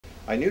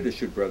I knew the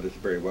Shute brothers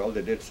very well.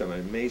 They did some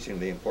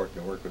amazingly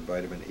important work with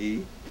vitamin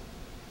E.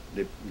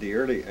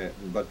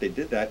 But they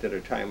did that at a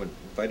time when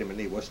vitamin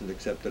E wasn't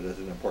accepted as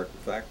an important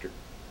factor.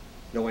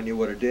 No one knew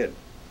what it did.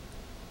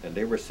 And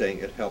they were saying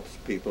it helps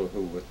people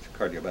who with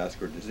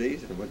cardiovascular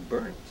disease and with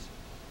burns.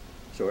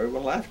 So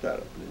everyone laughed at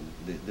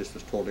it. This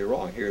was totally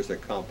wrong. Here's a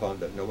compound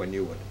that no one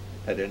knew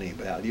had any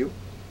value,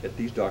 yet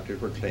these doctors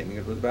were claiming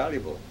it was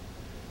valuable.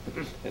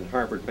 And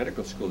Harvard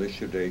Medical School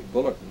issued a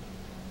bulletin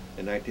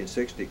in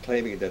 1960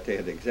 claiming that they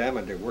had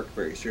examined their work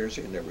very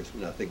seriously and there was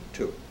nothing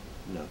to it.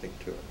 Nothing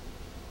to it.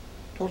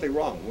 Totally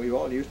wrong. We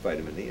all use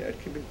vitamin E.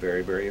 It can be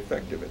very, very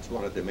effective. It's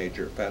one of the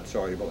major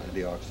fat-soluble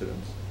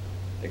antioxidants.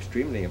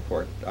 Extremely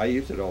important. I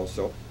use it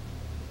also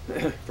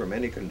for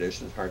many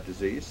conditions, heart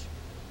disease.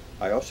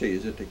 I also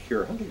use it to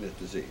cure Huntington's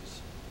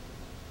disease.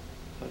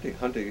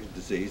 Huntington's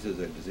disease is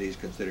a disease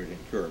considered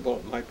incurable,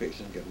 and my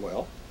patients get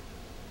well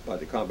by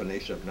the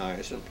combination of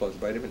niacin plus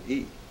vitamin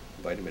E.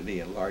 Vitamin E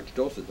in large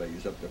doses. I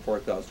use up to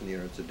 4,000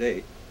 units a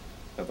day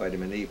of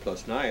vitamin E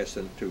plus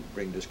niacin to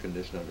bring this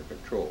condition under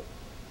control.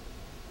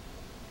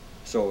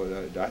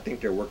 So I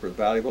think their work was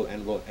valuable,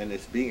 and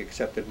it's being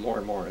accepted more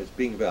and more as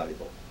being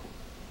valuable.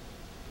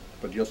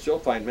 But you'll still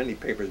find many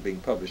papers being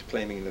published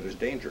claiming that it's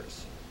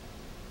dangerous.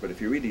 But if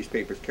you read these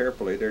papers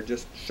carefully, they're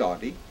just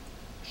shoddy,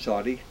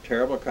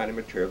 terrible kind of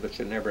material that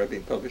should never have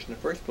been published in the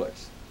first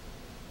place.